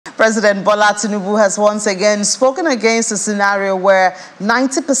President Bola Tinubu has once again spoken against a scenario where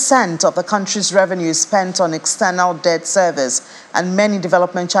 90% of the country's revenue is spent on external debt service and many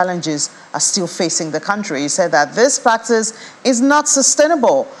development challenges are still facing the country. He said that this practice is not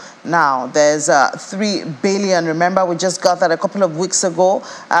sustainable. Now, there's 3 billion. Remember, we just got that a couple of weeks ago,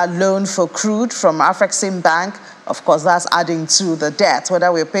 a loan for crude from Afrexim Bank. Of course, that's adding to the debt,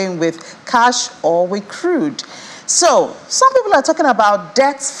 whether we're paying with cash or with crude. So, some people are talking about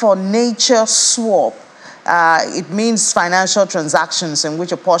debt for nature swap. It means financial transactions in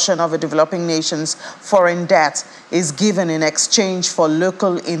which a portion of a developing nation's foreign debt is given in exchange for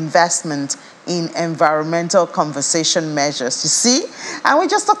local investment in environmental conservation measures. You see? And we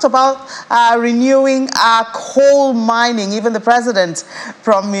just talked about renewing our coal mining. Even the president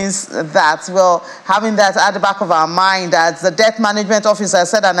promised that. Well, having that at the back of our mind, as the debt management officer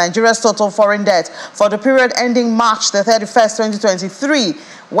said that Nigeria's total foreign debt for the period ending March the 31st, 2023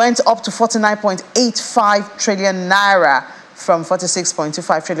 went up to 49.85 trillion naira from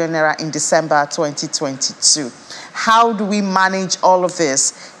 46.25 trillion naira in December 2022. How do we manage all of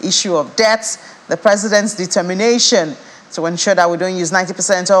this issue of debts, the president's determination to ensure that we don't use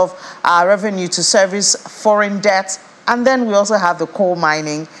 90% of our revenue to service foreign debt, and then we also have the coal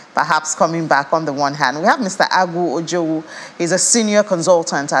mining perhaps coming back on the one hand. We have Mr. Agu Ojowu. He's a senior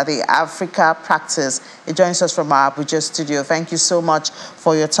consultant at the Africa Practice. He joins us from our Abuja studio. Thank you so much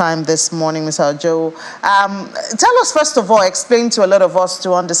for your time this morning, Mr. Ojowu. Tell us, first of all, explain to a lot of us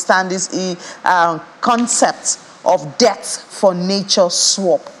to understand this concept of debt for nature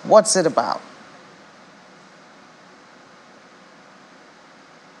swap. What's it about?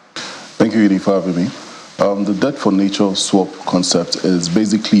 Thank you, Edie, for having me. The debt for nature swap concept is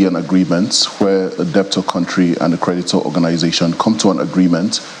basically an agreement where a debtor country and a creditor organization come to an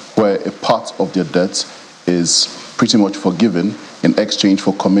agreement where a part of their debt is pretty much forgiven in exchange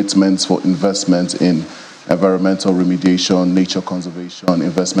for commitments for investment in environmental remediation, nature conservation,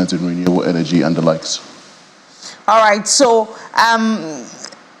 investment in renewable energy, and the likes. All right, so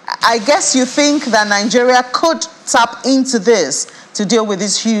I guess you think that Nigeria could tap into this to deal with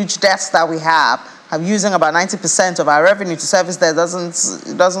these huge debts that we have. Using about 90% of our revenue to service that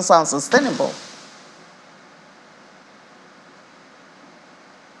doesn't sound sustainable.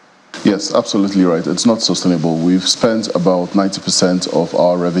 Yes, absolutely right. It's not sustainable. We've spent about 90% of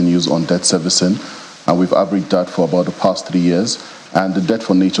our revenues on debt servicing, and we've averaged that for about the past 3 years. And the debt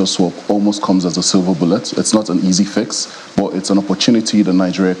for nature swap almost comes as a silver bullet. It's not an easy fix, but it's an opportunity that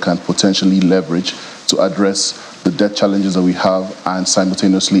Nigeria can potentially leverage to address the debt challenges that we have and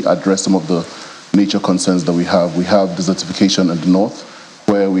simultaneously address some of the nature concerns that we have. We have desertification in the north,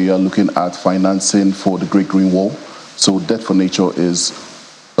 where we are looking at financing for the Great Green Wall. So debt for nature is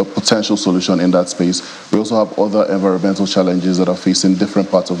a potential solution in that space. We also have other environmental challenges that are facing different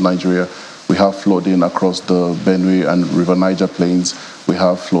parts of Nigeria. We have flooding across the Benue and River Niger plains. We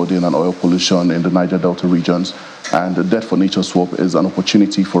have flooding and oil pollution in the Niger Delta regions. And the debt for nature swap is an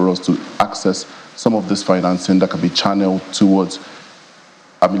opportunity for us to access some of this financing that can be channeled towards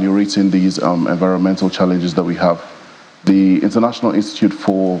ameliorating these environmental challenges that we have. The International Institute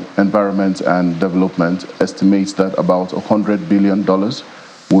for Environment and Development estimates that about $100 billion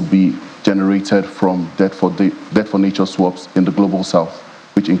would be generated from debt for nature swaps in the global south,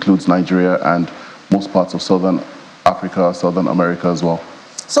 which includes Nigeria and most parts of Southern Africa, Southern America as well.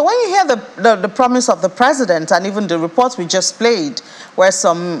 So when you hear the promise of the president and even the reports we just played, where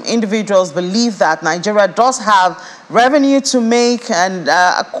some individuals believe that Nigeria does have revenue to make and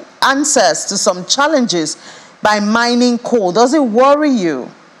answers to some challenges by mining coal, does it worry you?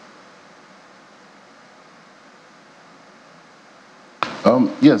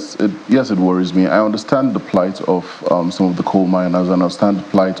 Yes, it worries me. I understand the plight of some of the coal miners, and I understand the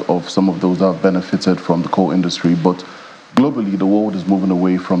plight of some of those that have benefited from the coal industry, but globally, the world is moving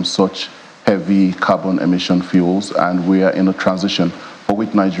away from such heavy carbon emission fuels, and we are in a transition for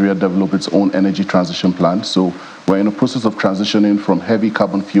which Nigeria developed its own energy transition plan. So we're in a process of transitioning from heavy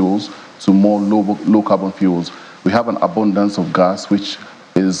carbon fuels to more low carbon fuels. We have an abundance of gas, which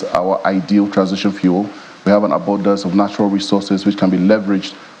is our ideal transition fuel. We have an abundance of natural resources, which can be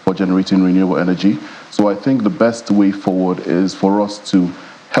leveraged for generating renewable energy. So I think the best way forward is for us to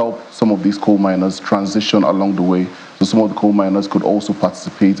help some of these coal miners transition along the way. So some of the coal miners could also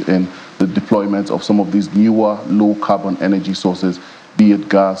participate in the deployment of some of these newer low carbon energy sources, be it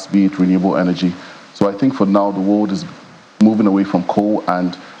gas, be it renewable energy. So I think for now, the world is moving away from coal,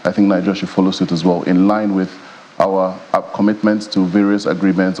 and I think Nigeria should follow suit as well, in line with our commitments to various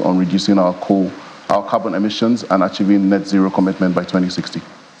agreements on reducing our carbon emissions and achieving net zero commitment by 2060.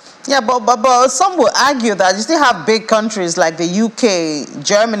 Yeah, but some will argue that you still have big countries like the UK,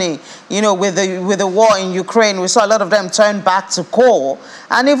 Germany, you know, with the war in Ukraine, we saw a lot of them turn back to coal.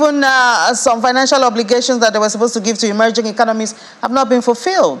 And even some financial obligations that they were supposed to give to emerging economies have not been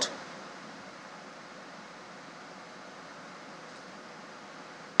fulfilled.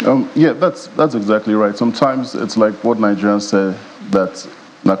 Yeah, that's exactly right. Sometimes it's like what Nigerians say,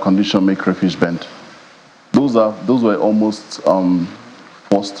 that condition make crayfish bend. Those were almost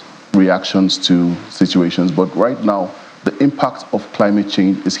forced reactions to situations. But right now, the impact of climate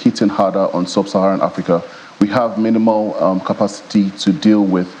change is hitting harder on sub-Saharan Africa. We have minimal capacity to deal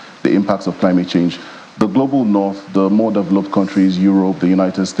with the impacts of climate change. The global north, the more developed countries, Europe, the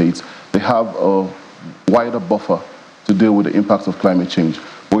United States, they have a wider buffer to deal with the impacts of climate change.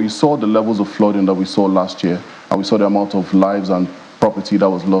 But you saw the levels of flooding that we saw last year, and we saw the amount of lives and property that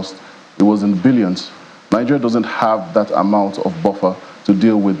was lost. It was in billions. Nigeria doesn't have that amount of buffer to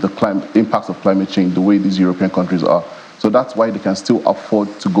deal with the impacts of climate change the way these European countries are. So that's why they can still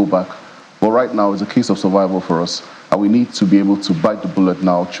afford to go back. But right now, it's a case of survival for us. And we need to be able to bite the bullet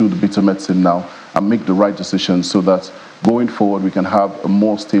now, chew the bitter medicine now, and make the right decisions so that going forward, we can have a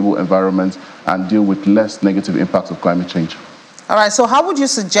more stable environment and deal with less negative impacts of climate change. All right, so how would you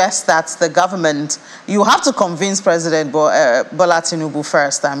suggest that the government, you have to convince President Bola Tinubu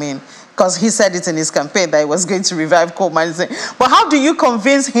first, I mean, because he said it in his campaign that he was going to revive coal mining. But how do you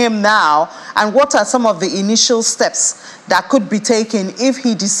convince him now, and what are some of the initial steps that could be taken if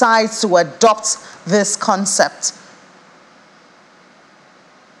he decides to adopt this concept?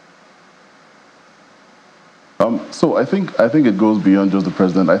 So I think it goes beyond just the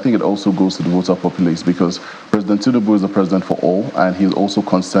president. I think it also goes to the voter populace, because President Tinubu is the president for all, and he's also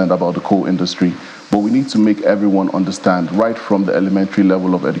concerned about the coal industry. But we need to make everyone understand, right from the elementary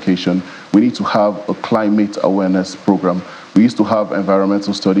level of education, we need to have a climate awareness program. We used to have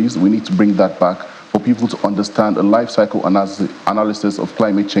environmental studies. We need to bring that back for people to understand a life cycle analysis of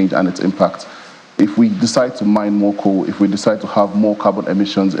climate change and its impact. If we decide to mine more coal, if we decide to have more carbon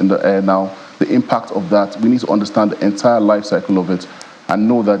emissions in the air now, the impact of that, we need to understand the entire life cycle of it and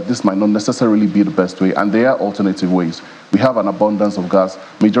know that this might not necessarily be the best way, and there are alternative ways. We have an abundance of gas.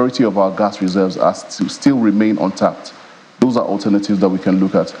 Majority of our gas reserves are still remain untapped. Those are alternatives that we can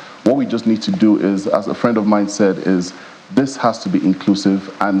look at. What we just need to do is, as a friend of mine said, is this has to be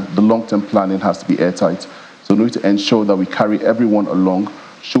inclusive and the long-term planning has to be airtight. So we need to ensure that we carry everyone along,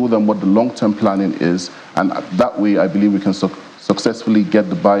 show them what the long-term planning is, and that way I believe we can successfully get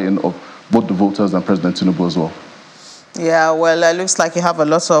the buy-in of both the voters and President Tinubu as well. Yeah, well, it looks like you have a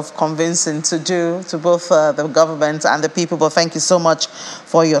lot of convincing to do to both the government and the people, but thank you so much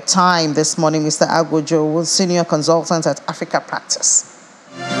for your time this morning, Mr. Agwojo, Senior Consultant at Africa Practice.